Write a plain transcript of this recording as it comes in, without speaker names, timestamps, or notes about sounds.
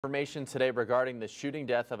Information today regarding the shooting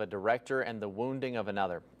death of a director and the wounding of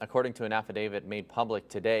another. According to an affidavit made public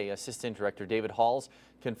today, Assistant Director David Halls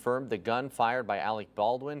confirmed the gun fired by Alec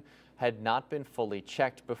Baldwin had not been fully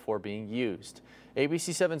checked before being used.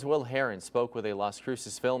 ABC7's Will Heron spoke with a Las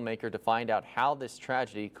Cruces filmmaker to find out how this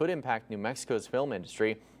tragedy could impact New Mexico's film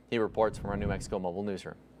industry. He reports from our New Mexico Mobile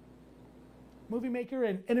Newsroom. Movie maker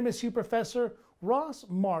and NMSU professor Ross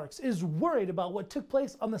Marks is worried about what took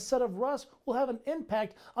place on the set of Rust will have an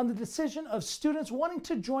impact on the decision of students wanting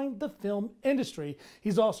to join the film industry.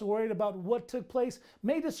 He's also worried about what took place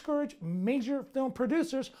may discourage major film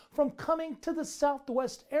producers from coming to the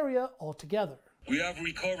Southwest area altogether. We have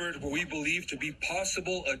recovered what we believe to be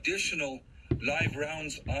possible additional live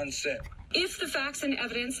rounds on set. If the facts and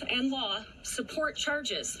evidence and law support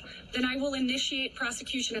charges, then I will initiate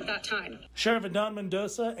prosecution at that time. Sheriff Adon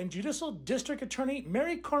Mendoza and Judicial District Attorney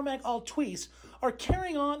Mary Carmack Altuis are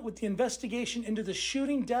carrying on with the investigation into the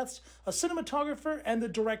shooting deaths of cinematographer and the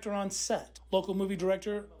director on set. Local movie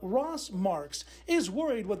director Ross Marks is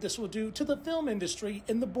worried what this will do to the film industry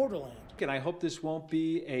in the borderland. And I hope this won't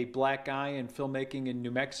be a black eye in filmmaking in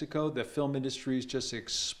New Mexico. The film industry is just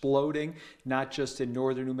exploding, not just in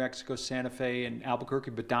northern New Mexico, Santa Fe and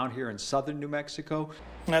Albuquerque, but down here in southern New Mexico.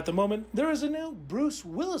 At the moment, there is a new Bruce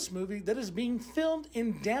Willis movie that is being filmed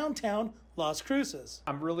in downtown Las Cruces.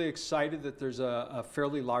 I'm really excited that there's a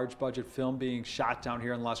fairly large budget film being shot down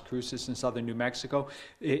here in Las Cruces in southern New Mexico.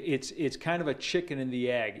 It's kind of a chicken and the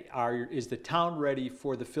egg. Is the town ready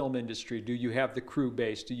for the film industry? Do you have the crew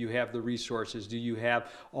base? Do you have the resources? Do you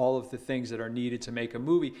have all of the things that are needed to make a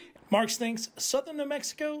movie? Marks thinks southern New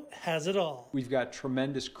Mexico has it all. We've got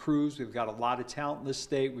tremendous crews. We've got a lot of talent in this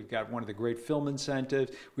state. We've got one of the great film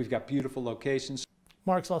incentives. We've got beautiful locations.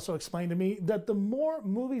 Marks also explained to me that the more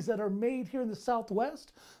movies that are made here in the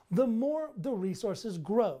Southwest, the more the resources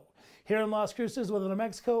grow. Here in Las Cruces with the New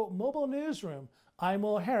Mexico Mobile Newsroom, I'm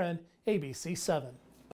Will Heron, ABC7.